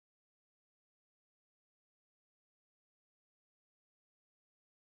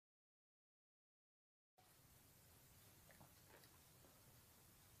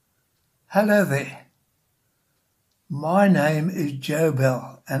Hello there. My name is Joe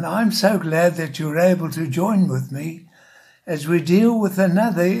Bell, and I'm so glad that you're able to join with me as we deal with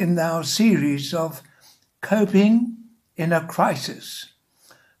another in our series of Coping in a Crisis.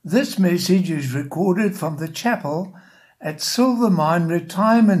 This message is recorded from the chapel at Silvermine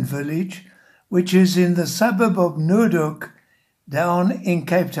Retirement Village, which is in the suburb of Noordhoek, down in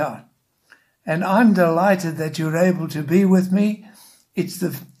Cape Town. And I'm delighted that you're able to be with me.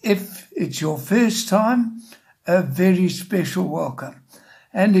 If it's your first time, a very special welcome.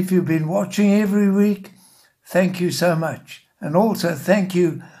 And if you've been watching every week, thank you so much. And also thank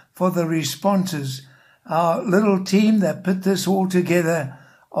you for the responses. Our little team that put this all together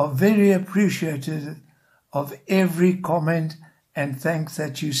are very appreciative of every comment and thanks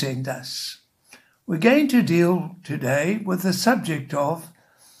that you send us. We're going to deal today with the subject of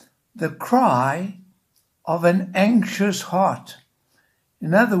the cry of an anxious heart.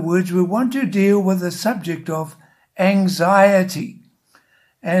 In other words, we want to deal with the subject of anxiety.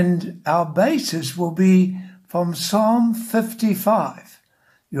 And our basis will be from Psalm 55.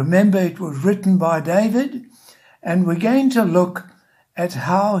 You remember it was written by David, and we're going to look at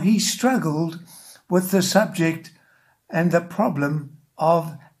how he struggled with the subject and the problem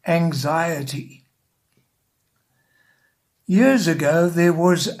of anxiety. Years ago, there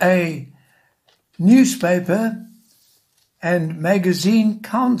was a newspaper and magazine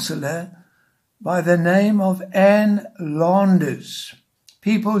counselor by the name of Anne Landers.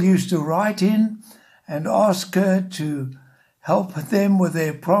 People used to write in and ask her to help them with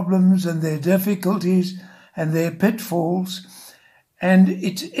their problems and their difficulties and their pitfalls. And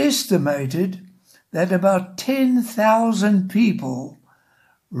it's estimated that about 10,000 people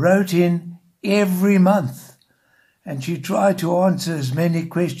wrote in every month. And she tried to answer as many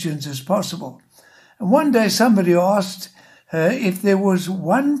questions as possible. And one day somebody asked her if there was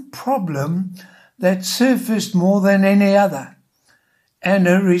one problem that surfaced more than any other. And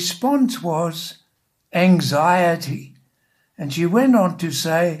her response was anxiety. And she went on to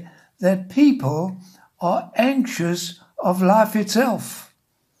say that people are anxious of life itself.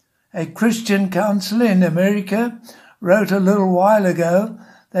 A Christian counselor in America wrote a little while ago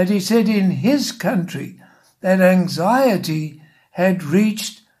that he said in his country that anxiety had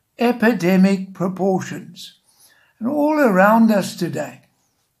reached epidemic proportions. And all around us today,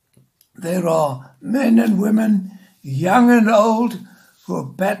 there are men and women, young and old, who are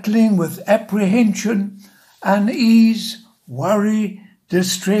battling with apprehension, unease, worry,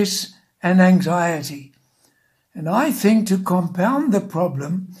 distress, and anxiety. And I think to compound the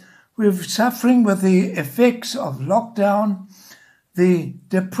problem, we're suffering with the effects of lockdown, the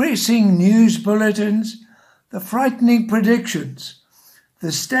depressing news bulletins, the frightening predictions,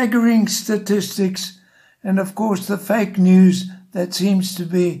 the staggering statistics, and of course the fake news that seems to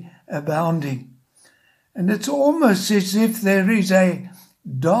be abounding. And it's almost as if there is a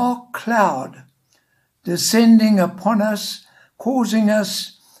dark cloud descending upon us, causing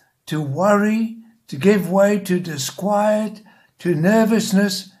us to worry, to give way to disquiet, to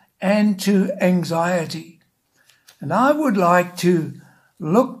nervousness, and to anxiety. And I would like to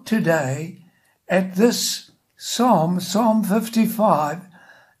look today at this Psalm 55,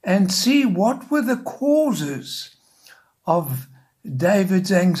 and see what were the causes of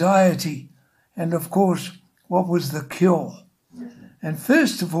David's anxiety, and of course, what was the cure. And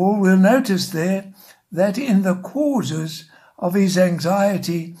first of all, we'll notice there that in the causes of his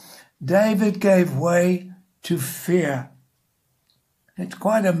anxiety, David gave way to fear. It's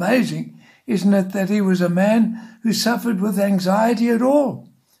quite amazing, isn't it, that he was a man who suffered with anxiety at all.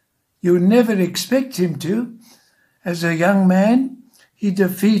 You would never expect him to. As a young man, he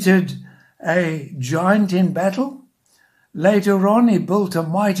defeated a giant in battle. Later on, he built a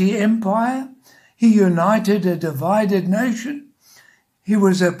mighty empire. He united a divided nation. He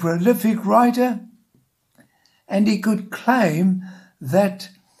was a prolific writer. And he could claim that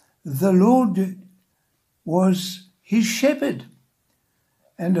the Lord was his shepherd.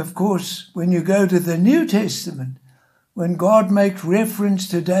 And of course, when you go to the New Testament, when God makes reference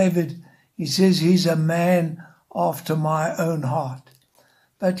to David, he says he's a man after my own heart.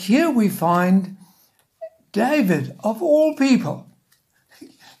 But here we find David, of all people,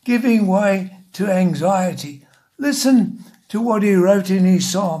 giving way to anxiety. Listen to what he wrote in his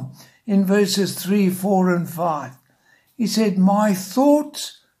psalm in verses 3, 4, and 5. He said, "My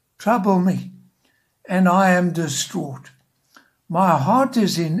thoughts trouble me, and I am distraught. My heart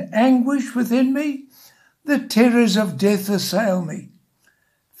is in anguish within me. The terrors of death assail me.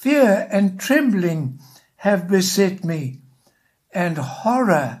 Fear and trembling have beset me, and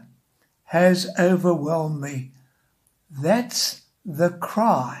horror has overwhelmed me." That's the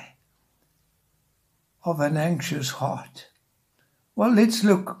cry of an anxious heart? Well, let's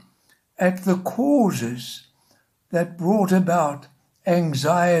look at the causes that brought about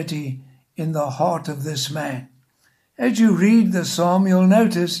anxiety in the heart of this man. As you read the psalm, you'll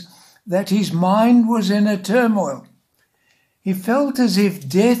notice that his mind was in a turmoil. He felt as if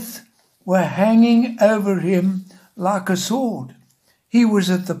death were hanging over him like a sword. He was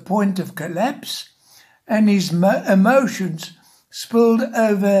at the point of collapse, and his emotions spilled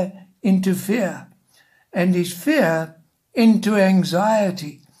over into fear, and his fear into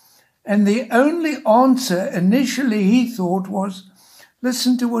anxiety. And the only answer initially he thought was,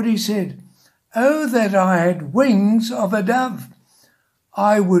 listen to what he said, "Oh, that I had wings of a dove,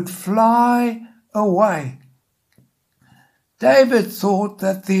 I would fly away." David thought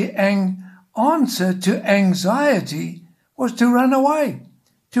that the answer to anxiety was to run away,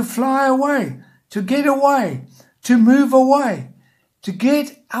 to fly away, to get away, to move away, to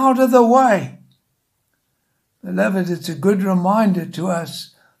get out of the way. Beloved, it's a good reminder to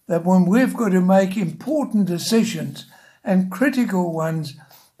us that when we've got to make important decisions and critical ones,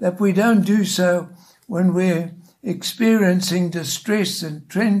 that we don't do so when we're experiencing distress and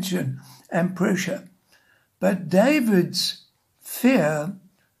tension and pressure. But David's fear,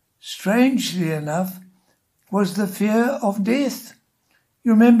 strangely enough, was the fear of death.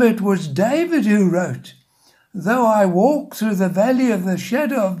 You remember, it was David who wrote, "Though I walk through the valley of the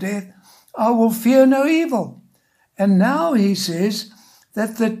shadow of death, I will fear no evil." And now he says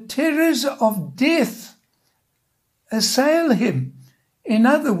that the terrors of death assail him. In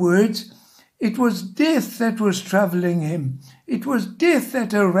other words, it was death that was troubling him. It was death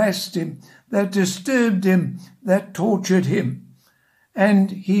that harassed him, that disturbed him, that tortured him.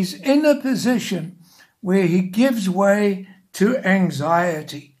 And he's in a position where he gives way to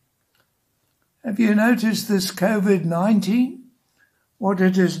anxiety. Have you noticed this COVID-19? What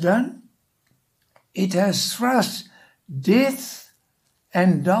it has done? It has thrust death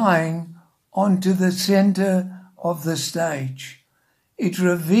and dying onto the center of the stage. It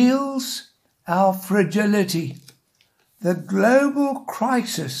reveals our fragility. The global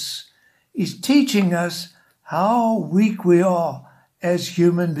crisis is teaching us how weak we are as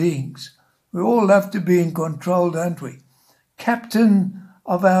human beings. We all have to be in control, don't we? Captain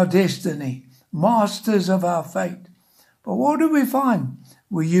of our destiny, masters of our fate. But what do we find?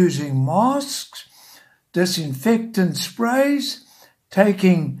 We're using masks, disinfectant sprays,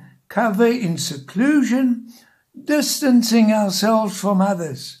 taking cover in seclusion, distancing ourselves from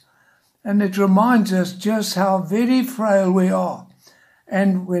others. And it reminds us just how very frail we are.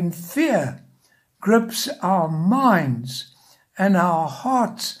 And when fear grips our minds and our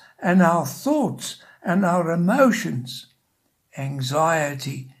hearts and our thoughts and our emotions,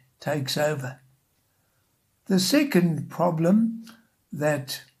 anxiety takes over. The second problem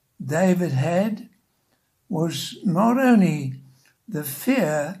that David had was not only the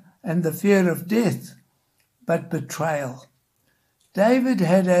fear and the fear of death, but betrayal. David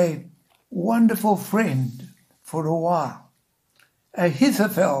had a wonderful friend for a while.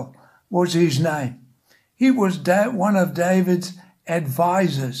 Ahithophel was his name. He was one of David's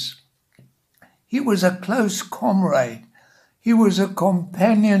advisors. He was a close comrade. He was a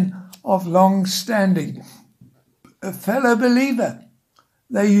companion of long standing, a fellow believer.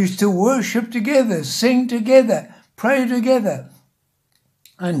 They used to worship together, sing together, pray together,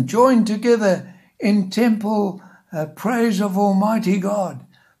 and join together in temple praise of Almighty God.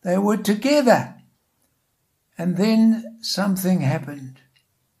 They were together. And then something happened.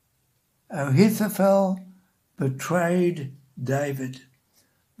 Ahithophel betrayed David.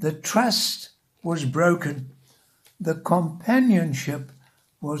 The trust was broken. The companionship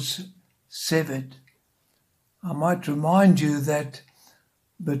was severed. I might remind you that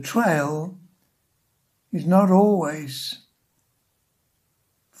betrayal is not always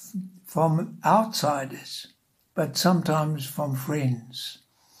from outsiders, but sometimes from friends.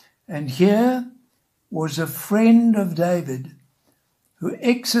 And here was a friend of David who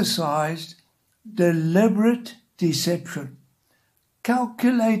exercised deliberate deception,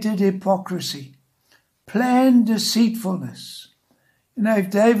 calculated hypocrisy, planned deceitfulness. You know, if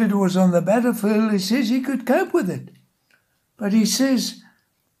David was on the battlefield, he says he could cope with it. But he says,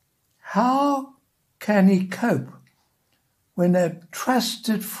 how can he cope when a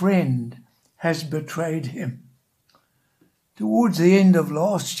trusted friend has betrayed him? Towards the end of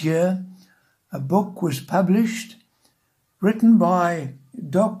last year, a book was published written by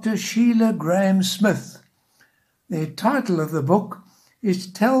Dr. Sheila Graham Smith. The title of the book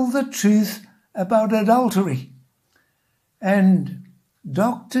is Tell the Truth About Adultery. And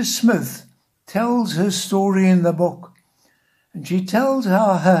Dr. Smith tells her story in the book. And she tells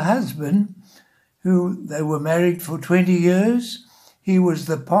how her husband who they were married for 20 years. He was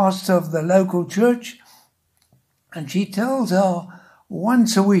the pastor of the local church. And she tells her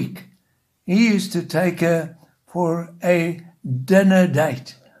once a week he used to take her for a dinner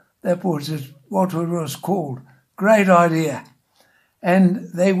date. That was what it was called. Great idea. And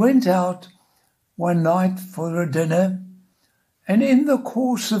they went out one night for a dinner, and in the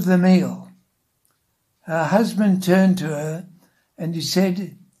course of the meal, her husband turned to her and he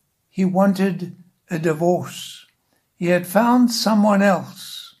said he wanted a divorce. He had found someone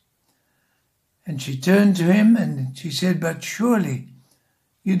else. And she turned to him and she said, "But surely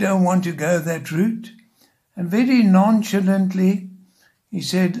you don't want to go that route?" And very nonchalantly, he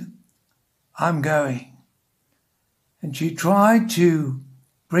said, "I'm going." And she tried to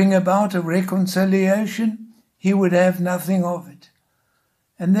bring about a reconciliation. He would have nothing of it.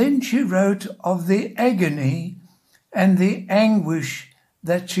 And then she wrote of the agony and the anguish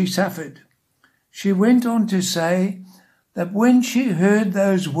that she suffered. She went on to say that when she heard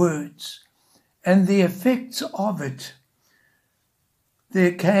those words and the effects of it,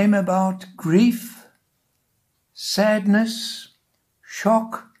 there came about grief, sadness,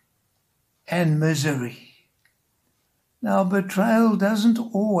 shock, and misery. Now, betrayal doesn't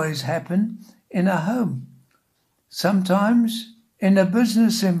always happen in a home. Sometimes in a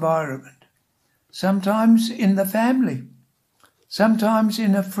business environment, sometimes in the family, sometimes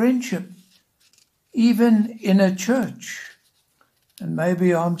in a friendship, even in a church. And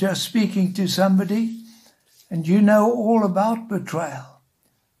maybe I'm just speaking to somebody and you know all about betrayal.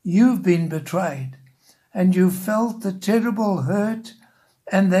 You've been betrayed and you've felt the terrible hurt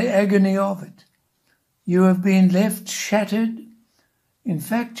and the agony of it. You have been left shattered. In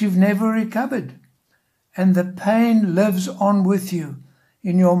fact, you've never recovered. And the pain lives on with you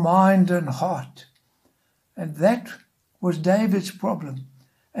in your mind and heart. And that was David's problem.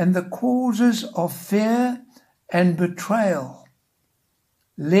 And the causes of fear and betrayal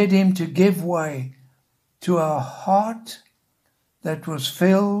led him to give way to a heart that was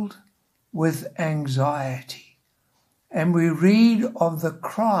filled with anxiety. And we read of the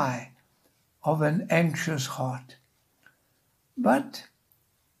cry of an anxious heart. But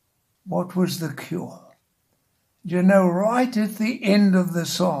what was the cure? You know, right at the end of the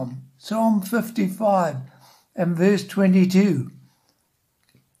Psalm, Psalm 55 and verse 22,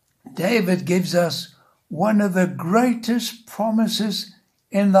 David gives us one of the greatest promises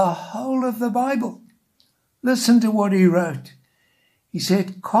in the whole of the Bible. Listen to what he wrote. He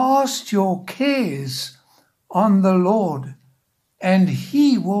said, "Cast your cares on the Lord, and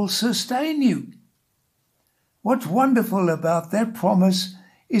he will sustain you." What's wonderful about that promise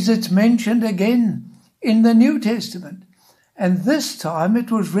is it's mentioned again in the New Testament. And this time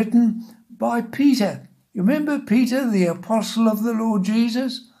it was written by Peter. You remember Peter, the apostle of the Lord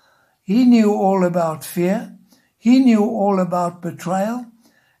Jesus? He knew all about fear. He knew all about betrayal.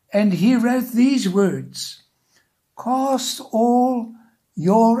 And he wrote these words, "Cast all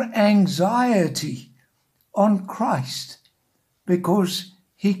your anxiety on Christ, because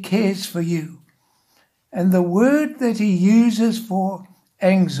he cares for you." And the word that he uses for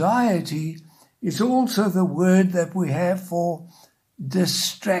anxiety is also the word that we have for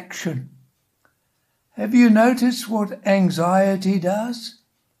distraction. Have you noticed what anxiety does?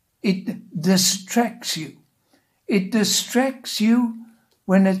 It distracts you. It distracts you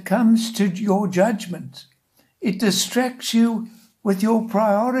when it comes to your judgment. It distracts you with your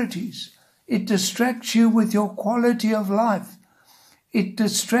priorities. It distracts you with your quality of life. It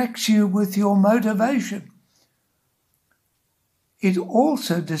distracts you with your motivation. It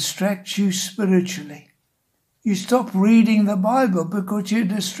also distracts you spiritually. You stop reading the Bible because you're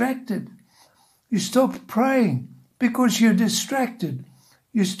distracted. You stop praying because you're distracted.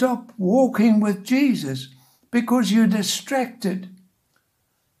 You stop walking with Jesus because you're distracted.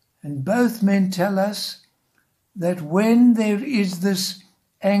 And both men tell us that when there is this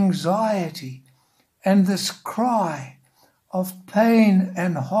anxiety and this cry of pain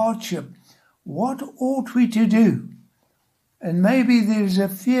and hardship, what ought we to do? And maybe there's a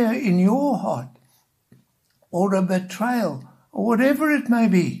fear in your heart or a betrayal or whatever it may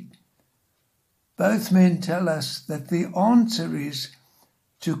be. Both men tell us that the answer is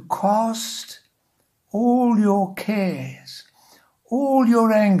to cast all your cares, all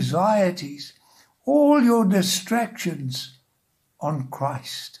your anxieties, all your distractions on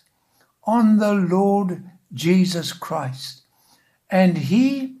Christ, on the Lord Jesus Christ. And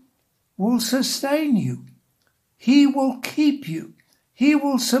he will sustain you. He will keep you. He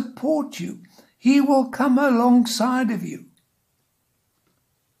will support you. He will come alongside of you.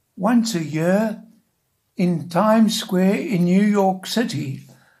 Once a year in Times Square in New York City,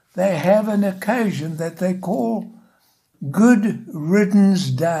 they have an occasion that they call Good Riddance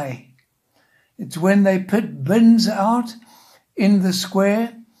Day. It's when they put bins out in the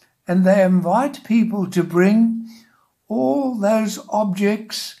square and they invite people to bring all those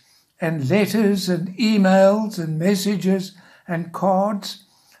objects and letters and emails and messages and cards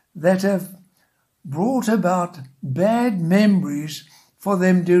that have brought about bad memories for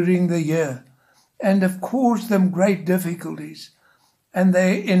them during the year and have caused them great difficulties. And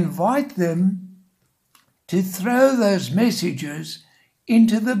they invite them to throw those messages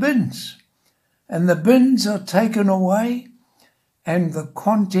into the bins. And the bins are taken away and the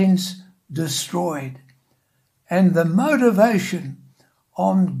contents destroyed. And the motivation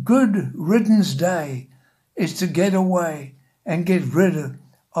on Good Riddance Day is to get away and get rid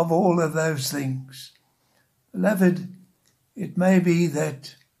of all of those things. Beloved, it may be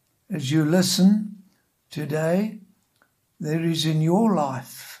that as you listen today, there is in your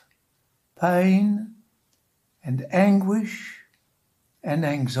life pain and anguish and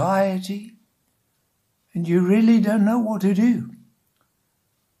anxiety, and you really don't know what to do.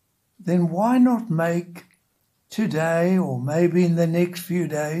 Then why not make today, or maybe in the next few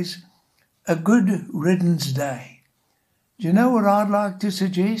days, a Good Riddance Day? Do you know what I'd like to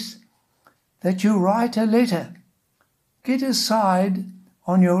suggest? That you write a letter. Get aside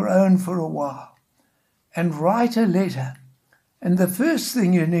on your own for a while and write a letter. And the first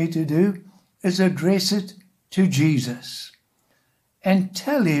thing you need to do is address it to Jesus and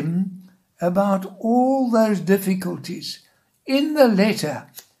tell him about all those difficulties. In the letter,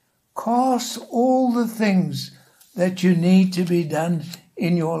 cast all the things that you need to be done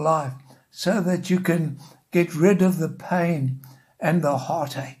in your life so that you can get rid of the pain and the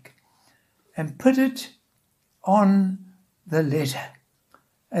heartache, and put it on the letter.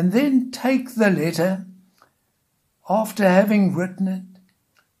 And then take the letter, after having written it,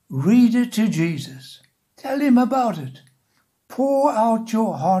 read it to Jesus. Tell him about it. Pour out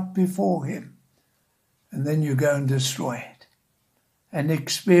your heart before him. And then you go and destroy it and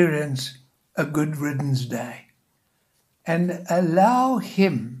experience a Good Riddance Day. And allow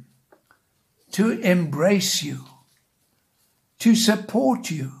him to embrace you, to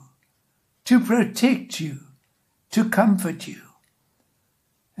support you, to protect you, to comfort you.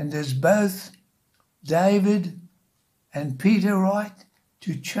 And as both David and Peter write,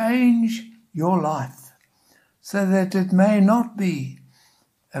 to change your life so that it may not be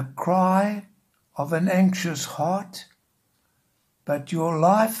a cry of an anxious heart, but your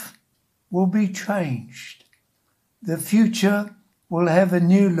life will be changed. The future will have a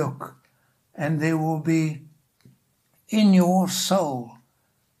new look, and there will be in your soul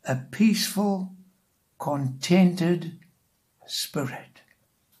a peaceful, contented spirit.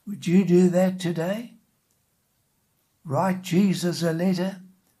 Would you do that today? Write Jesus a letter,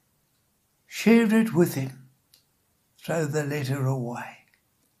 share it with him, throw the letter away.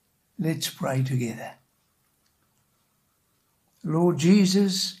 Let's pray together. Lord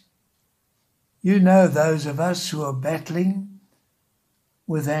Jesus, you know those of us who are battling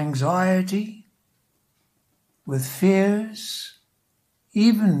with anxiety, with fears,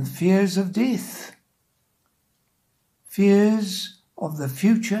 even fears of death, fears of the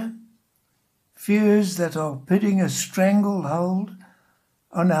future, fears that are putting a stranglehold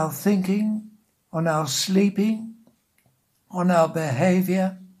on our thinking, on our sleeping, on our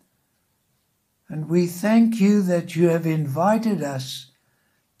behavior. And we thank you that you have invited us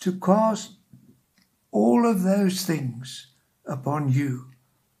to cast all of those things upon you.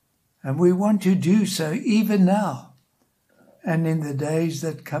 And we want to do so even now and in the days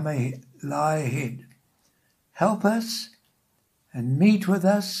that lie ahead. Help us and meet with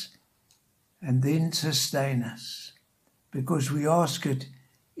us and then sustain us, because we ask it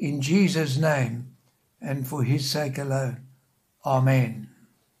in Jesus' name and for his sake alone. Amen.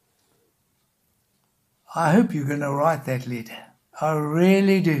 I hope you're going to write that letter. I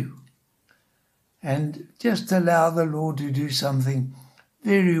really do. And just allow the Lord to do something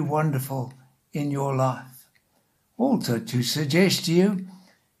very wonderful in your life. Also to suggest to you,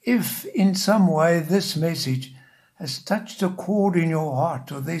 if in some way this message has touched a chord in your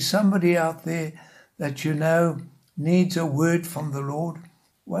heart, or there's somebody out there that you know needs a word from the Lord,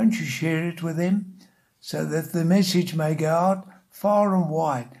 won't you share it with them so that the message may go out far and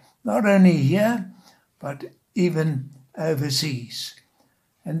wide, not only here, but even overseas.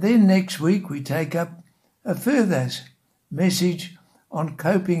 And then next week we take up a further message on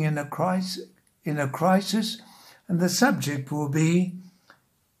coping in a crisis, and the subject will be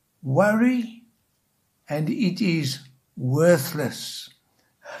worry, and it is worthless.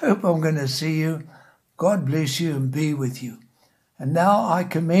 Hope I'm going to see you. God bless you and be with you. And now I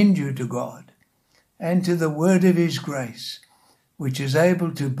commend you to God and to the word of his grace, which is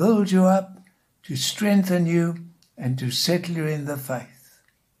able to build you up, to strengthen you, and to settle you in the faith.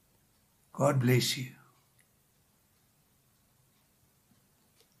 God bless you.